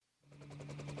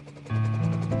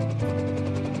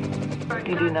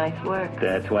You do nice work.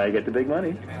 That's why I get the big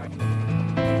money.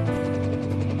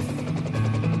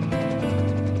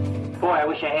 Boy, I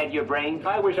wish I had your brains.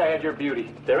 I wish I had your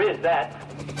beauty. There is that.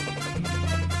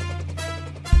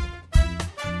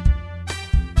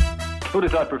 Who'd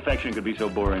have thought perfection could be so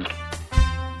boring?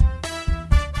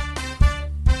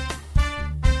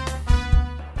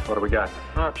 What do we got?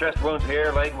 Oh, chest wounds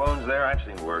here, leg wounds there. I've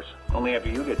seen worse. Only after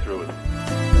you get through with it.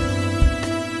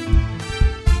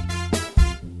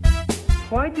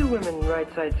 Why do women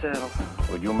right-side saddle?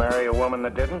 Would you marry a woman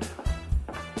that didn't?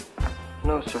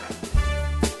 No, sir.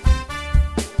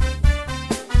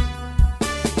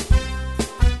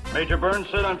 Major Burns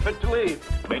said I'm fit to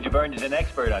leave. Major Burns is an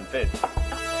expert on fits.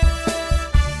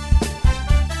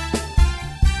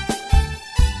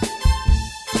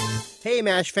 Hey,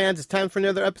 MASH fans, it's time for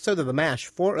another episode of the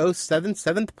MASH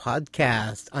 4077th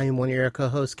podcast. I am one of your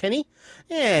co-hosts, Kenny,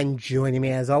 and joining me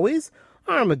as always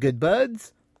are my good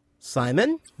buds,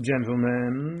 Simon.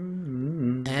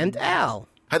 Gentlemen. And Al.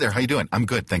 Hi there, how you doing? I'm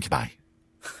good, thank you, bye.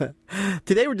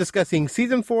 Today we're discussing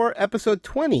Season 4, Episode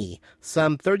 20,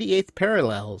 Some 38th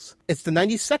Parallels. It's the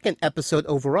 92nd episode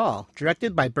overall,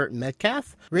 directed by Burton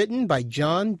Metcalf, written by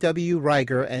John W.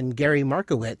 Reiger and Gary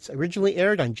Markowitz, originally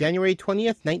aired on January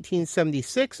 20th,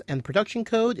 1976, and the production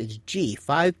code is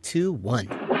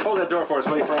G521. Hold that door for us,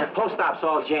 will you, Frank? Post-op's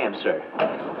all jammed, sir.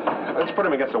 Let's put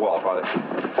him against the wall, Father.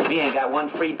 We ain't got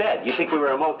one free bed. You think we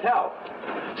were a motel?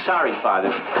 Sorry, Father.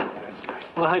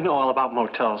 Well, I know all about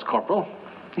motels, Corporal.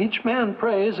 Each man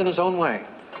prays in his own way.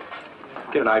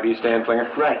 Get an IV stand,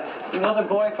 Flinger. Right. Another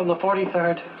boy from the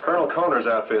 43rd. Colonel Connor's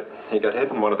outfit. He got hit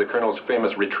in one of the Colonel's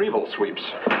famous retrieval sweeps.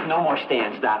 No more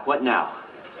stands, Doc. What now?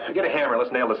 Get a hammer.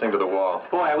 Let's nail this thing to the wall.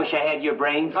 Boy, I wish I had your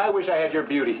brains. I wish I had your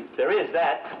beauty. There is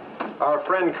that. Our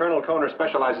friend Colonel Conner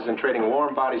specializes in trading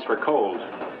warm bodies for cold.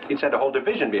 He'd send a whole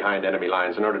division behind enemy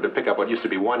lines in order to pick up what used to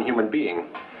be one human being.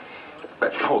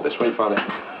 Hold this, will you, Father?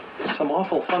 Some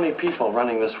awful funny people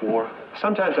running this war.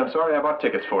 Sometimes I'm sorry I bought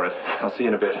tickets for it. I'll see you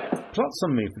in a bit. Plot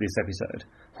summary for this episode.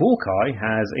 Hawkeye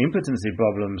has impotency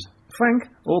problems. Frank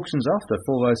auctions off the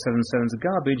 4077s of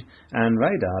garbage, and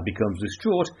Radar becomes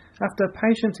distraught after a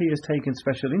patient he has taken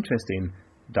special interest in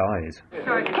dies.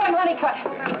 Ken, Honeycutt.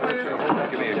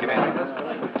 Give me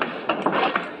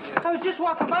I was just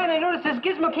walking by and I noticed this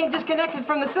gizmo came disconnected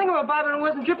from the thingamabob and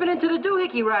wasn't dripping into the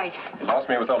doohickey right. You lost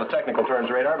me with all the technical terms,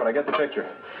 Radar, but I get the picture.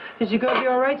 Is he going to be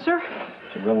all right, sir?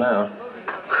 She will now.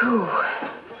 Whew.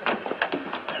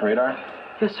 Radar,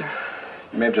 Yes, sir.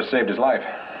 you may have just saved his life.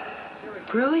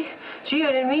 Really? Gee,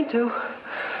 I didn't mean to.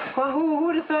 Well, who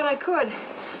would have thought I could?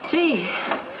 Gee.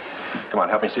 Come on,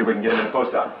 help me see if we can get him in the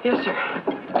post-op. Yes, sir.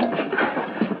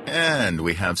 And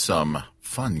we have some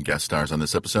fun guest stars on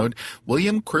this episode.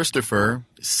 William Christopher,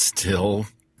 still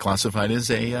classified as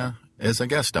a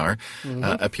guest star,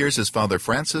 appears as Father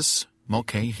Francis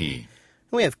Mulcahy.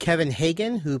 We have Kevin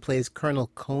Hagen, who plays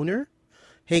Colonel Conner.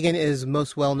 Hagen is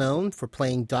most well known for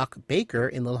playing Doc Baker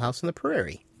in Little House on the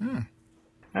Prairie.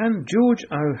 And George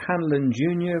O'Hanlon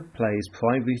Jr. plays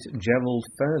Private Gerald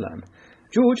Furlan.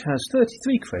 George has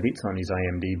 33 credits on his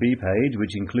IMDb page,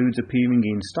 which includes appearing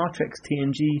in Star Trek's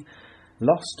TNG,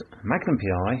 Lost, Magnum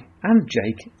P.I., and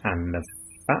Jake and the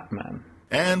Fat Man.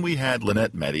 And we had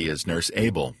Lynette Meddy as Nurse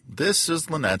Abel. This is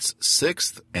Lynette's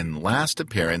sixth and last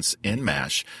appearance in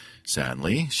MASH.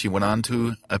 Sadly, she went on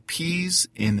to appease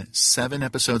in 7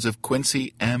 episodes of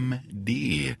Quincy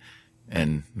M.D.,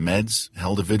 and Meds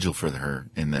held a vigil for her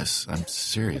in this. I'm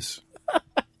serious.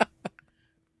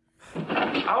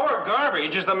 Our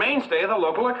garbage is the mainstay of the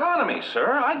local economy,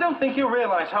 sir. I don't think you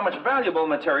realize how much valuable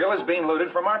material is being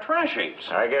looted from our trash heaps.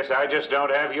 I guess I just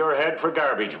don't have your head for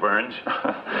garbage, Burns.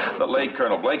 The late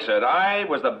Colonel Blake said I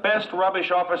was the best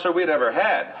rubbish officer we'd ever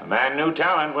had. The man knew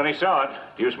talent when he saw it.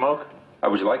 Do you smoke?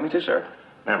 Would you like me to, sir?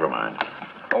 Never mind.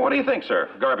 Well, what do you think, sir,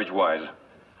 garbage-wise?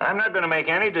 I'm not going to make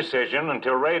any decision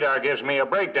until Radar gives me a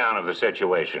breakdown of the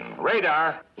situation.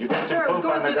 Radar, you got some Sir, poop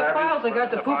going on the through the garbage? files, I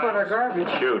got the poop on our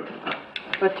garbage. Shoot.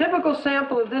 A typical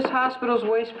sample of this hospital's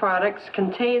waste products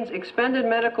contains expended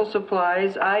medical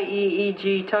supplies, i.e.,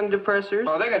 e.g., tongue depressors.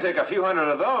 Oh, they can take a few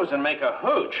hundred of those and make a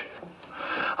hooch.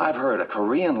 I've heard a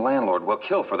Korean landlord will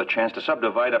kill for the chance to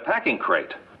subdivide a packing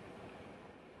crate.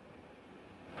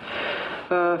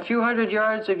 A few hundred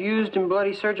yards of used and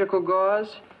bloody surgical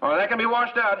gauze. Oh, that can be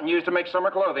washed out and used to make summer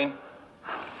clothing.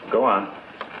 Go on.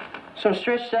 Some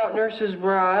stretched out nurses'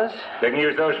 bras. They can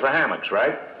use those for hammocks,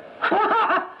 right?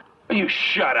 You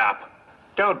shut up.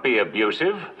 Don't be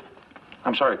abusive.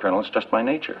 I'm sorry, Colonel. It's just my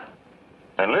nature.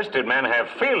 Enlisted men have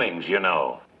feelings, you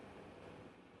know.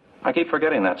 I keep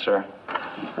forgetting that, sir.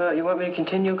 You want me to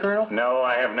continue, Colonel? No,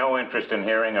 I have no interest in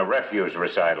hearing a refuse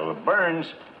recital. Burns,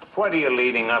 What are you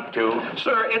leading up to?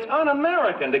 Sir, it's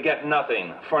un-American to get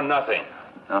nothing for nothing.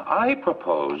 Now, I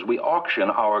propose we auction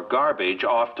our garbage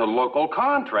off to local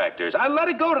contractors. I let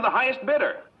it go to the highest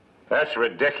bidder. That's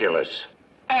ridiculous.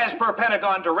 As per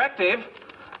Pentagon directive,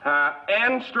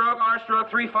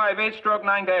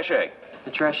 N/R/358/9-A.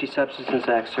 The Trashy Substances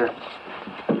Act, sir.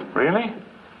 Really?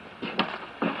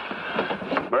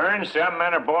 Burns, some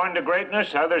men are born to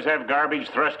greatness, others have garbage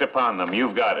thrust upon them.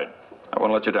 You've got it. I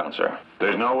won't let you down, sir.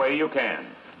 There's no way you can.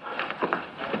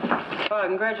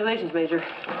 Congratulations, Major.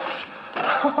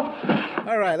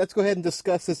 All right, let's go ahead and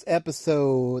discuss this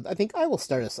episode. I think I will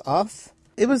start us off.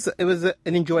 It was an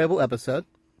enjoyable episode.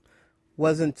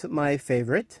 Wasn't my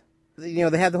favorite. You know,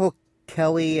 they had the whole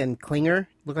Kelly and Klinger.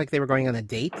 Looked like they were going on a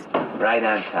date. Right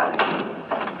on time.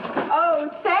 Oh,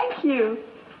 thank you.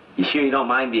 You sure you don't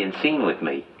mind being seen with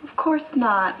me? Of course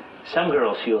not. Some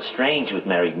girls feel strange with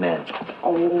married men.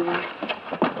 Oh.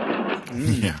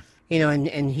 Yeah. You know,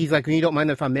 and he's like, you don't mind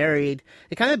if I'm married.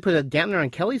 It kind of put a dampener on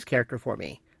Kelly's character for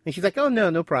me. And she's like, oh,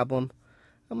 no problem.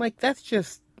 I'm like, that's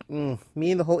just,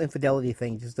 me and the whole infidelity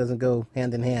thing just doesn't go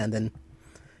hand in hand. And,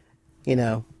 you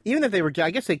know, even if they were,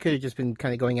 I guess they could have just been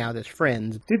kind of going out as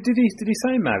friends. Did he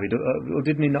say married, or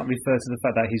didn't he not refer to the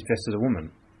fact that he's dressed as a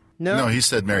woman? No, he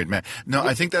said married man. No,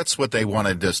 I think that's what they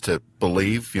wanted us to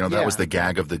believe. You know, that Yeah. was the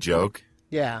gag of the joke.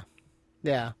 Yeah.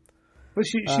 But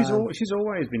she's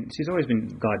always been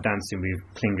like dancing with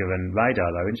Klinger and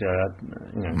Radar, though, isn't she? You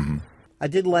know. Mm-hmm. I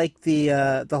did like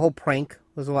the whole prank.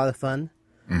 Was a lot of fun.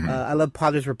 Mm-hmm. I love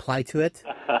Potter's reply to it.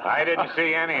 I didn't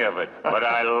see any of it, but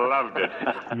I loved it.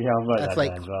 Yeah, I've read That's that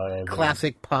like as well, yeah,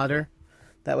 classic Potter.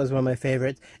 That was one of my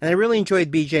favorites. And I really enjoyed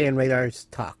BJ and Radar's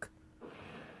talk.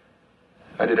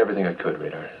 I did everything I could,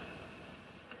 Radar.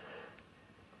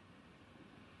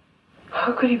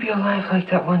 How could he be alive like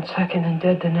that 1 second and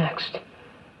dead the next?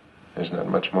 There's not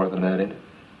much more than that in it.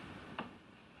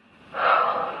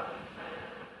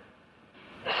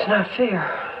 It's not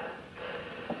fair.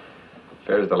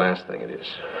 Fair's the last thing it is.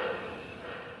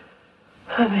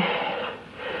 I mean,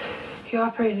 you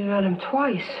operated on him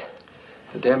twice.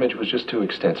 The damage was just too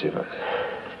extensive.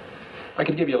 I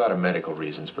could give you a lot of medical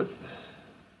reasons, but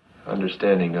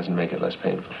understanding doesn't make it less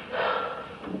painful.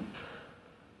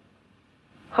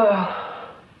 Oh,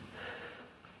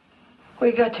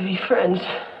 we got to be friends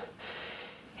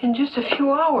in just a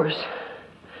few hours.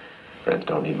 Friends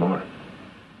don't need more.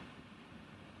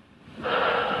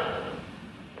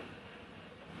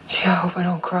 Gee, I hope I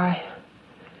don't cry.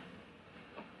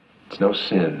 It's no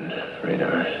sin,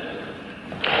 Radar.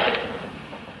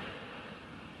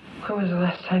 When was the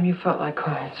last time you felt like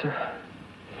crying, sir?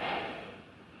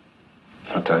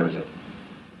 What time is it?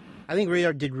 I think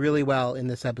Radar did really well in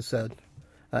this episode.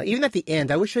 Even at the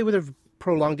end, I wish they would have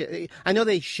prolonged it. I know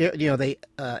they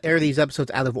air these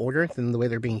episodes out of order than the way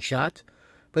they're being shot,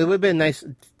 but it would have been nice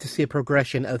to see a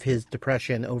progression of his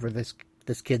depression over this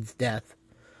kid's death.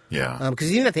 Yeah.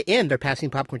 Because even at the end, they're passing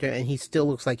popcorn to him, and he still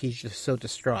looks like he's just so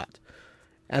distraught.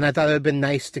 And I thought it would have been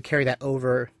nice to carry that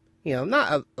over, you know,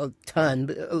 not a ton,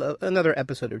 but another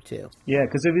episode or two. Yeah,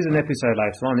 because there is an episode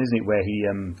later on, isn't it, where he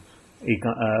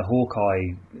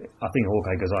Hawkeye, I think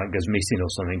Hawkeye goes missing or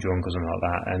something, drunk or something like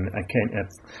that,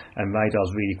 and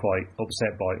Radar's really quite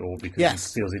upset by it all because he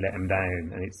feels he let him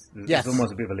down, and it's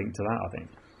almost a bit of a link to that, I think.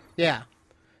 Yeah.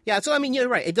 So I mean, you're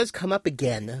right. It does come up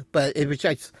again, but it was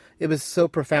so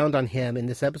profound on him in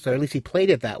this episode. Or at least he played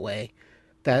it that way,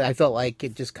 that I felt like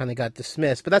it just kind of got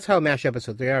dismissed. But that's how MASH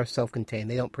episodes, they are self-contained.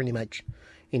 They don't pretty much,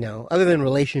 you know, other than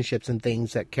relationships and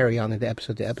things that carry on into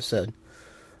episode to episode.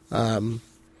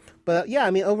 But yeah,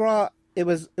 I mean, overall, it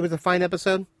was a fine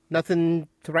episode. Nothing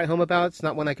to write home about. It's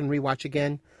not one I can rewatch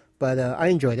again, but I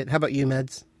enjoyed it. How about you,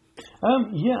 Meds?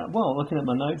 Yeah, well, looking at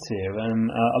my notes here, I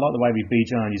like the way we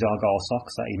BJ on his Argyle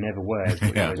socks that he never wears.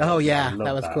 Yeah. Oh, yeah,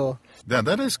 that was cool.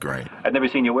 That is great. I've never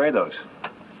seen you wear those.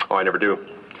 Oh, I never do.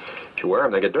 If you wear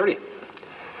them, they get dirty.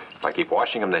 If I keep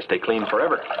washing them, they stay clean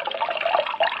forever.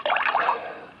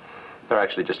 They're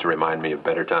actually just to remind me of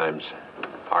better times.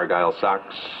 Argyle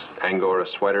socks, Angora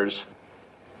sweaters,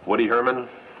 Woody Herman,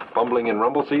 fumbling in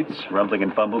rumble seats. Rumbling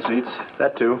and fumble seats?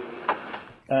 That too.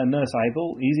 Nurse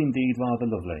Abel is indeed rather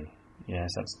lovely. Yes,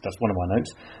 that's one of my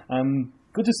notes.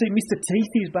 Good to see Mr.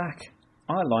 Teeth is back.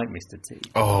 I like Mr.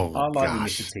 Teeth. Oh, I like when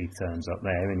gosh. Mr. Teeth turns up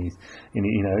there and he's in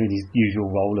his usual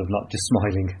role of not just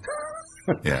smiling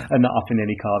Yeah. and not upping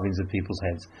any carvings of people's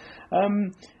heads.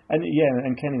 And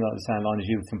Kenny like the same line as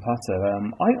you from Potter.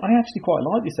 I actually quite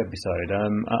like this episode.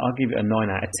 I'll give it a 9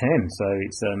 out of 10. So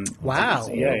it's wow.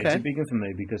 It's a big one for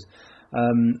me because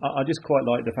I just quite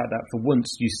like the fact that for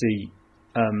once you see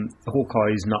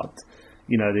Hawkeye is not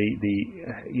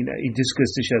it just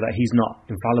goes to show that he's not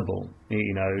infallible.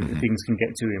 Things can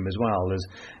get to him as well. As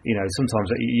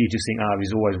sometimes you just think,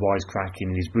 he's always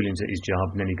wisecracking and he's brilliant at his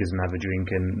job, and then he doesn't have a drink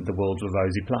and the world's a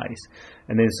rosy place.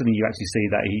 And then suddenly you actually see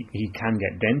that he can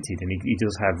get dented, and he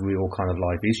does have real kind of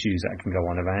life issues that can go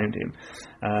on around him.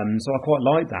 So I quite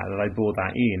like that they brought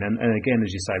that in. And again,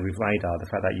 as you say, with Radar, the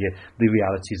fact that the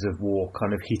realities of war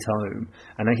kind of hit home,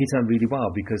 and they hit home really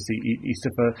well because he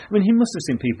suffered. I mean, he must have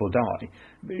seen people die.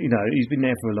 He's been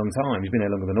there for a long time. He's been there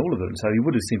longer than all of them, so he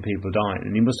would have seen people dying,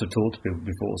 and he must have talked to people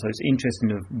before. So it's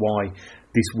interesting of why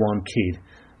this one kid,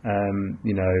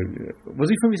 was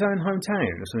he from his own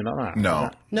hometown or something like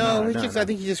that? No. I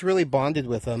think he just really bonded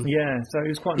with them. Yeah, so it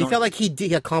was quite. He felt like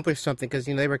he accomplished something because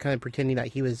they were kind of pretending that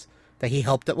he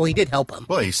helped. Well, he did help him.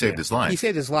 Well, he saved his life. He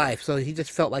saved his life, so he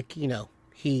just felt like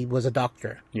he was a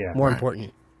doctor. Yeah, more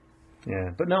important.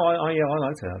 Yeah, but no, I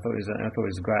liked it. I thought it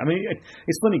was great. I mean,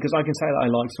 it's funny because I can say that I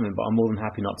like something, but I'm more than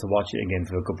happy not to watch it again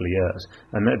for a couple of years.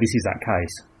 And this is that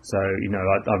case. So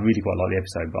I really quite like the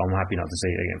episode, but I'm happy not to see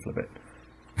it again for a bit.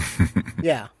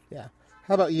 Yeah.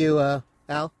 How about you,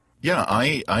 Al? Yeah,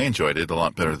 I enjoyed it a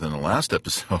lot better than the last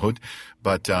episode,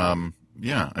 but I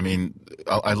mean,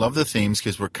 I love the themes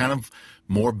because we're kind of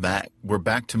we're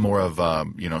back to more of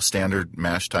standard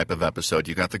MASH type of episode.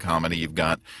 You got the comedy, you've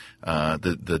got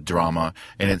the drama,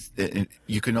 and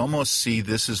you can almost see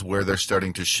this is where they're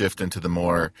starting to shift into the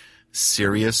more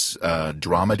serious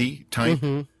dramedy type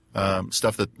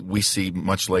stuff that we see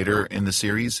much later in the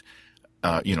series.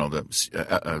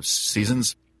 The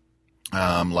seasons.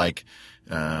 I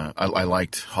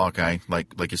liked Hawkeye,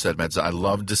 like you said, Meds. I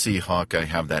love to see Hawkeye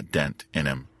have that dent in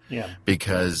him. Yeah.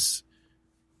 Because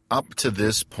up to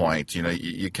this point,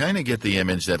 you kind of get the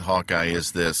image that Hawkeye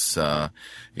is this,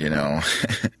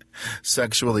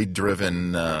 sexually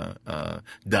driven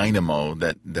dynamo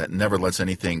that never lets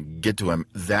anything get to him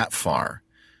that far.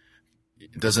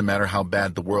 It doesn't matter how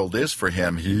bad the world is for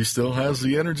him, he still has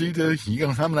the energy to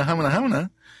hamna.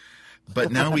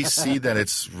 But now we see that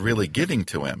it's really getting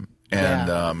to him. And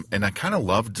I kind of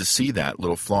love to see that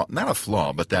little flaw, not a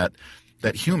flaw, but that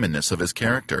humanness of his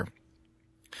character.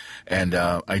 And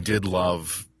I did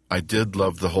love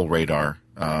the whole Radar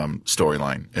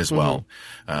storyline as well.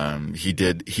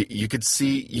 You could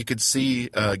see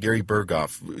Gary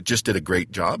Burghoff just did a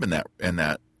great job in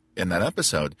that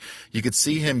episode. You could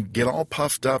see him get all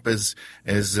puffed up as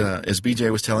BJ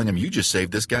was telling him, "You just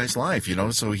saved this guy's life,"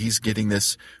 So he's getting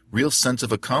this real sense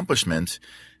of accomplishment.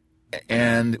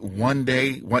 And one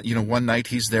night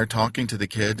he's there talking to the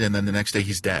kid, and then the next day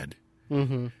he's dead.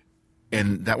 Mm-hmm.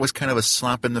 And that was kind of a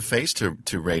slap in the face to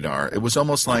Radar. It was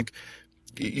almost like,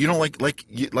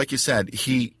 like you said,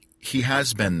 he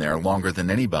has been there longer than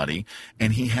anybody,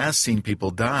 and he has seen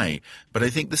people die. But I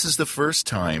think this is the first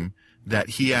time that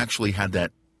he actually had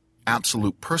that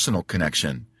absolute personal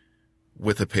connection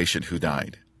with a patient who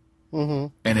died. Mm-hmm.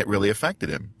 And it really affected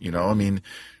him. I mean,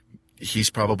 he's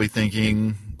probably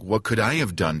thinking, what could I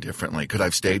have done differently? Could I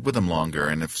have stayed with him longer?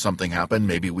 And if something happened,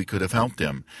 maybe we could have helped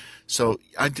him. So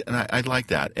I'd like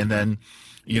that. And then,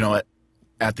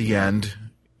 at the end,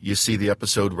 you see the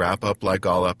episode wrap up like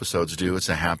all episodes do. It's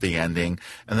a happy ending.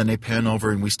 And then they pan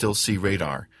over and we still see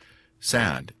Radar.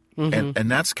 Sad. Mm-hmm. And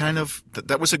that's kind of,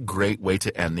 that was a great way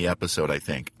to end the episode, I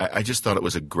think. I just thought it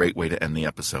was a great way to end the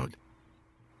episode.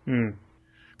 Mm.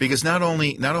 Because not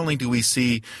only do we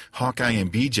see Hawkeye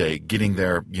and BJ getting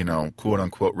their, quote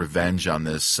unquote revenge on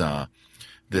this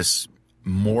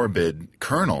morbid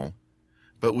colonel,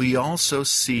 but we also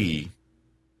see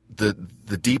the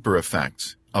deeper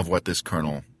effects of what this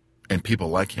colonel and people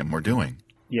like him were doing.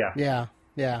 Yeah.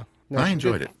 No, I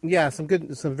enjoyed it. Yeah, some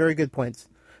very good points.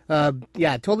 I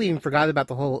totally even forgot about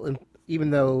the whole.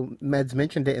 Even though Meds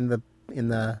mentioned it in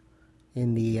the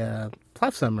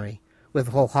plot summary with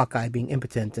the whole Hawkeye being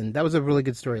impotent, and that was a really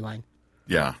good storyline.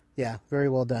 Yeah. Yeah, very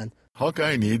well done.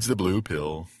 Hawkeye needs the blue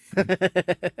pill.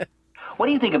 What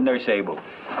do you think of Nurse Abel?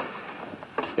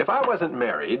 If I wasn't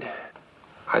married,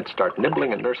 I'd start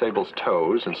nibbling at Nurse Abel's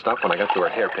toes and stop when I got to her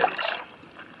hairpins.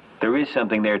 There is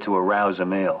something there to arouse a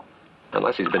male.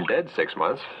 Unless he's been dead 6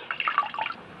 months.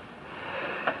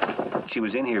 She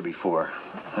was in here before.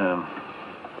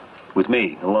 With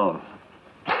me, alone.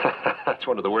 That's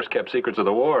one of the worst-kept secrets of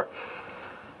the war.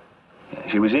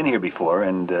 She was in here before,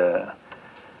 and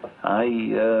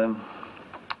I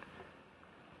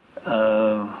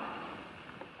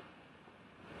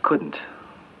couldn't.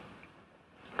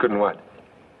 Couldn't what?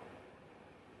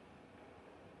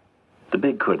 The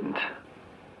big couldn't.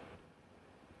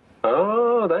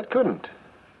 Oh, that couldn't.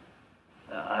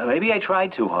 Maybe I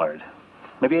tried too hard.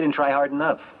 Maybe I didn't try hard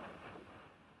enough.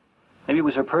 Maybe it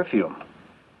was her perfume.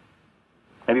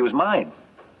 Maybe it was mine.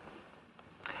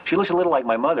 She looks a little like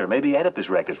my mother. Maybe Oedipus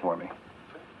wrecked it for me.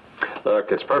 Look,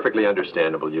 it's perfectly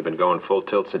understandable. You've been going full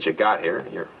tilt since you got here.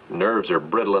 Your nerves are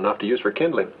brittle enough to use for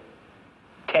kindling.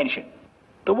 Tension.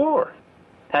 The war.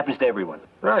 Happens to everyone.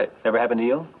 Right. Never happened to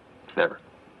you? Never.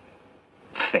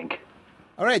 Think.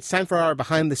 All right, it's time for our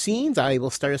behind the scenes. I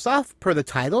will start us off. Per the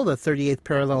title, the 38th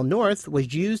parallel north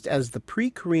was used as the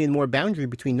pre-Korean War boundary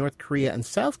between North Korea and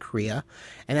South Korea.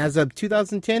 And as of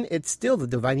 2010, it's still the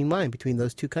dividing line between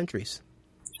those two countries.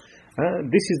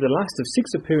 This is the last of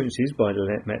 6 appearances by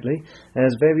Lynette Metley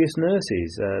as various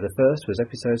nurses. The first was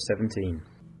episode 17.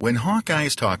 When Hawkeye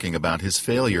is talking about his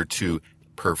failure to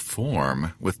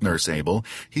perform with Nurse Abel,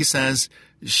 he says,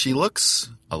 "She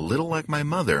looks a little like my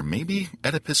mother. Maybe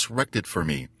Oedipus wrecked it for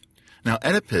me." Now,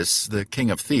 Oedipus, the king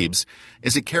of Thebes,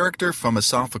 is a character from a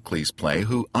Sophocles play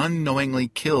who unknowingly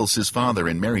kills his father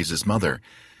and marries his mother.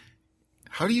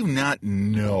 How do you not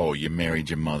know you married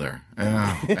your mother?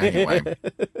 Anyway.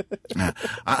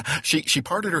 She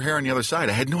parted her hair on the other side.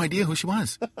 I had no idea who she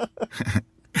was.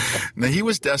 Now, he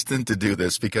was destined to do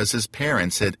this because his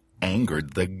parents had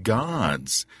angered the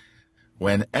gods.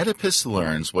 When Oedipus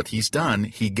learns what he's done,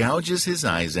 he gouges his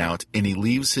eyes out and he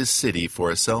leaves his city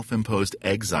for a self-imposed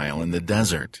exile in the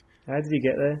desert. How did he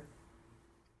get there?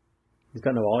 He's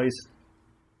got no eyes.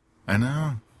 I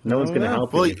know. No one's going to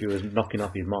help him if he was knocking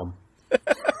off his mom.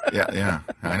 Yeah,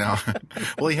 I know.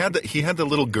 Well, he had the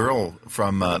little girl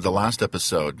from the last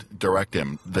episode direct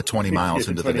him the 20 miles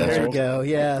into the desert. There you go,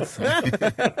 yes.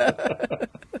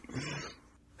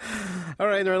 All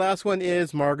right, and our last one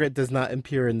is Margaret does not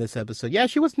appear in this episode. Yeah,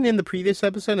 she wasn't in the previous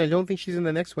episode, and I don't think she's in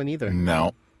the next one either.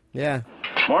 No. Yeah.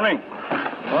 Morning.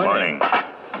 Morning.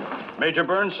 Major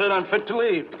Burns said I'm fit to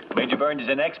leave. Major Burns is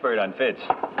an expert on fits.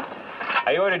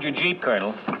 I ordered your Jeep,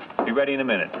 Colonel. Be ready in a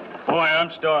minute. Boy,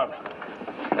 I'm starved.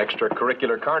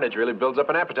 Extracurricular carnage really builds up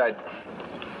an appetite.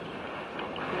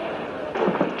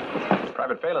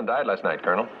 Private Phelan died last night,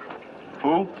 Colonel.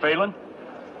 Who? Phelan?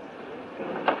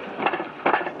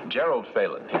 Gerald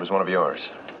Phelan. He was one of yours.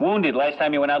 Wounded last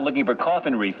time you went out looking for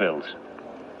coffin refills.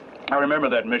 I remember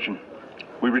that mission.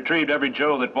 We retrieved every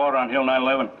Joe that fought on Hill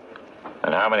 9/11.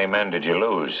 And how many men did you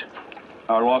lose?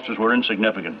 Our losses were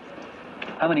insignificant.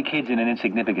 How many kids in an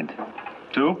insignificant?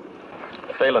 2.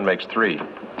 Phelan makes 3.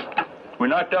 We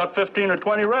knocked out 15 or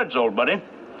 20 Reds, old buddy.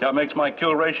 That makes my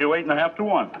kill ratio 8.5 to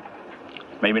 1.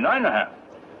 Maybe 9.5.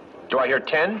 Do I hear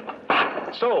 10?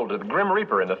 Sold to the Grim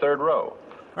Reaper in the 3rd row.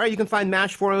 All right, you can find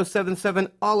MASH 4077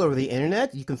 all over the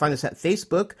internet. You can find us at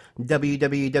Facebook,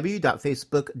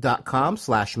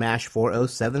 www.facebook.com/MASH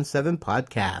 4077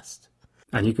 podcast.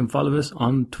 And you can follow us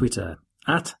on Twitter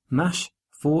at MASH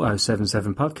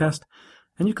 4077 podcast.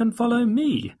 And you can follow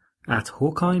me at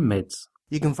Hawkeye Meds.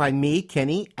 You can find me,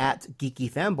 Kenny, at Geeky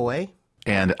Fanboy.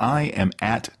 And I am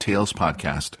at Tales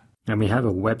Podcast. And we have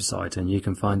a website, and you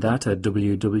can find that at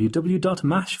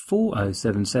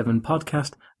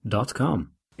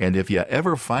www.mash4077podcast.com. And if you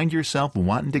ever find yourself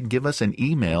wanting to give us an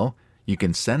email, you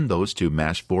can send those to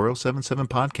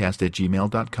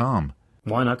mash4077podcast@gmail.com.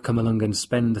 Why not come along and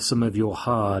spend some of your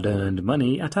hard-earned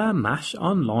money at our MASH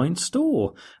online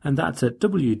store? And that's at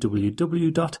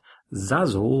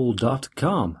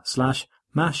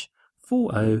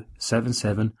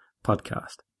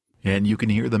www.zazzle.com/MASH4077podcast. And you can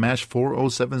hear the MASH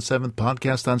 4077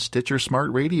 podcast on Stitcher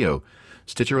Smart Radio.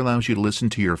 Stitcher allows you to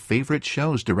listen to your favorite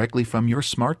shows directly from your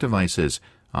smart devices,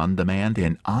 on demand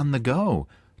and on the go.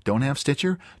 Don't have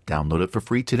Stitcher? Download it for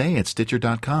free today at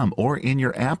Stitcher.com or in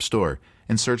your app store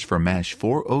and search for MASH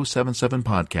 4077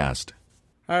 podcast.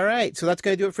 All right, so that's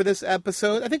going to do it for this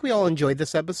episode. I think we all enjoyed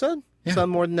this episode, some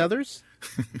more than others.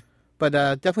 But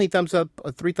definitely thumbs up,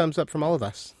 3 thumbs up from all of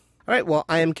us. All right, well,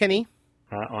 I am Kenny.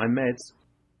 I'm Meds.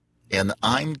 And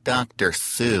I'm Dr.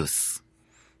 Seuss.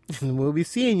 And we'll be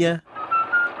seeing you.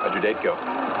 How'd your date go?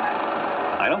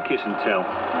 I don't kiss and tell.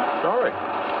 Sorry.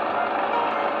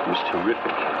 It was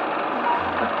terrific.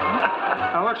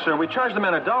 Now, look, sir, we charge the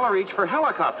men $1 each for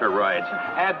helicopter rides.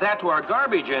 Add that to our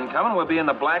garbage income, and we'll be in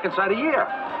the black inside a year.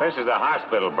 This is a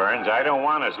hospital, Burns. I don't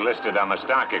want us listed on the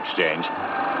stock exchange.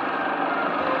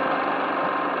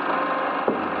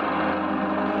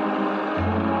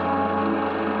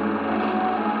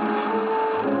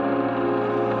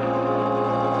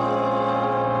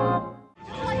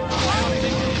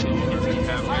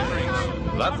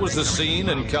 That was the scene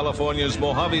in California's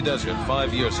Mojave Desert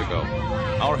 5 years ago.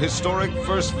 Our historic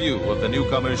first view of the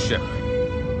newcomer's ship.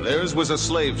 Theirs was a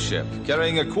slave ship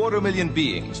carrying 250,000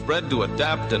 beings bred to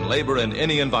adapt and labor in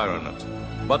any environment.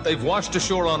 but they've washed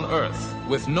ashore on Earth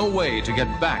with no way to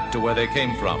get back to where they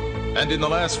came from. And in the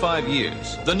last 5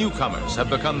 years, the newcomers have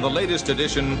become the latest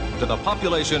addition to the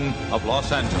population of Los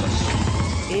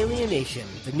Angeles. Alienation,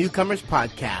 the Newcomers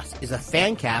Podcast, is a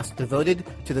fan cast devoted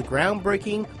to the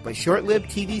groundbreaking but short-lived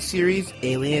TV series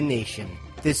Alienation.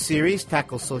 This series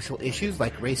tackles social issues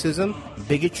like racism,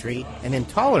 bigotry, and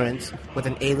intolerance with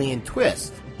an alien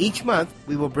twist. Each month,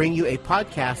 we will bring you a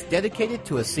podcast dedicated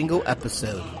to a single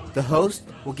episode. The host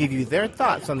will give you their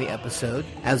thoughts on the episode,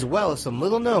 as well as some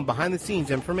little-known behind-the-scenes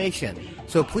information.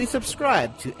 So please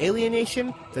subscribe to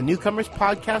Alienation, the Newcomers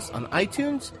Podcast on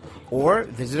iTunes, or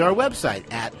visit our website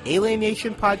at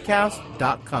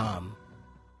alienationpodcast.com.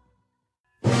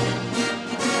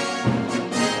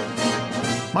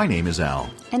 My name is Al.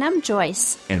 And I'm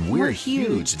Joyce. And we're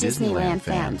huge Disneyland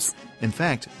fans. In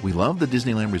fact, we love the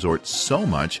Disneyland Resort so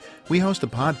much, we host a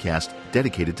podcast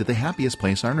dedicated to the happiest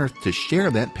place on Earth to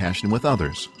share that passion with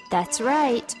others. That's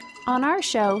right. On our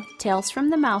show, Tales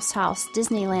from the Mouse House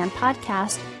Disneyland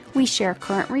Podcast, we share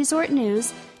current resort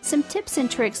news, some tips and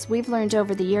tricks we've learned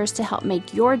over the years to help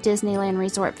make your Disneyland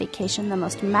Resort vacation the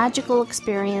most magical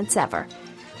experience ever.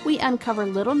 We uncover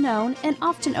little-known and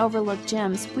often overlooked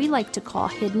gems we like to call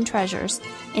hidden treasures,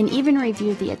 and even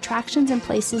review the attractions and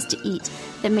places to eat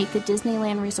that make the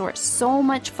Disneyland Resort so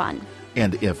much fun.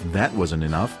 And if that wasn't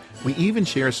enough, we even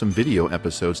share some video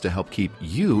episodes to help keep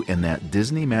you in that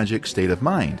Disney magic state of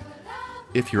mind.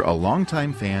 If you're a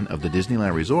longtime fan of the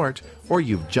Disneyland Resort, or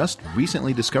you've just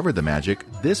recently discovered the magic,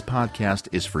 this podcast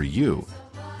is for you.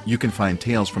 You can find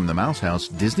Tales from the Mouse House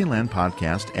Disneyland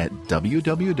Podcast at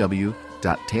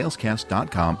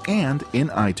www.talescast.com and in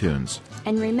iTunes.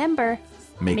 And remember,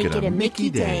 make it a Mickey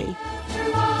day.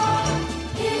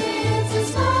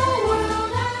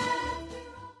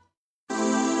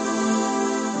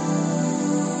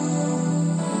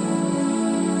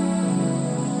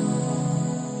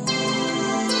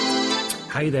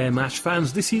 Hey there, MASH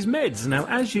fans, this is Meds. Now,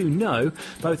 as you know,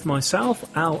 both myself,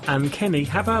 Al and Kenny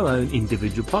have our own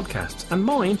individual podcasts, and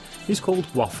mine is called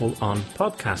Waffle On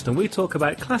Podcast, and we talk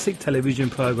about classic television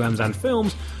programmes and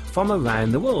films from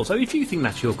around the world. So if you think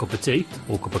that's your cup of tea,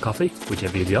 or cup of coffee,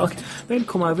 whichever you like, then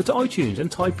come over to iTunes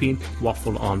and type in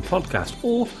Waffle On Podcast.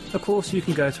 Or, of course, you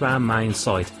can go to our main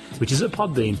site, which is at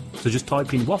Podbean, so just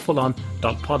type in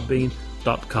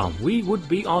waffleon.podbean.com. We would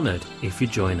be honoured if you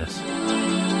join us.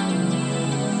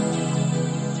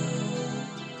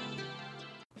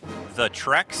 The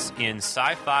Treks in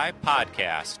Sci-Fi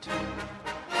Podcast.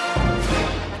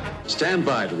 Stand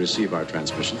by to receive our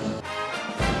transmission.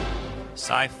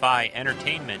 Sci-fi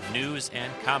entertainment news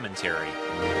and commentary.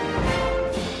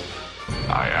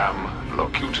 I am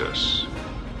Locutus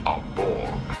of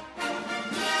Borg.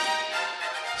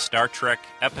 Star Trek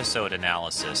episode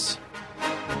analysis.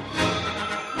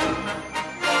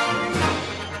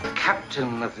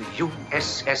 Captain of the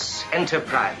USS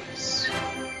Enterprise.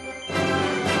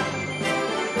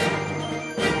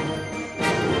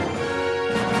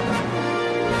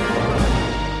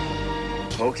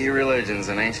 Hokey religions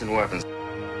and ancient weapons.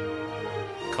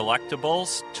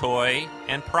 Collectibles, toy,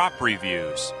 and prop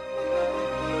reviews.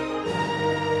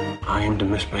 I am to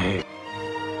misbehave.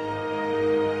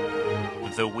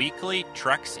 The weekly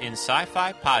Treks in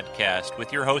Sci-Fi podcast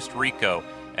with your host Rico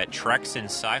at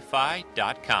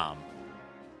treksinsci-fi.com.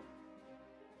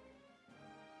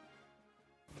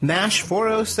 MASH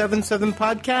 4077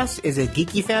 Podcast is a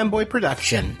Geeky Fanboy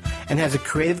production and has a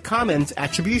Creative Commons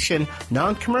Attribution,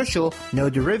 Non-Commercial, No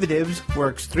Derivatives,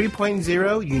 Works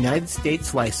 3.0 United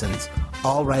States license.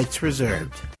 All rights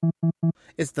reserved.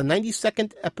 It's the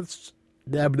 92nd episode.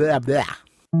 Blah, blah, blah.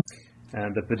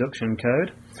 And the production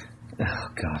code. Oh,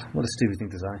 God. What a stupid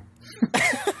thing to say.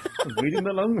 Reading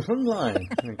the long line.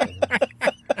 Okay.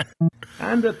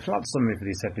 And the plot summary for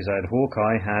this episode,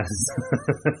 Hawkeye has...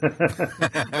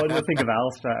 What do you think of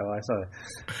Al straight away? Sorry.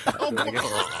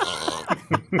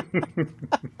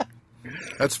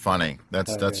 That's funny.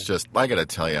 That's just, I gotta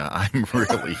tell you, I'm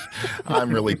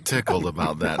really tickled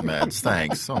about that, Mads.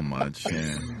 Thanks so much.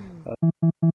 Yeah.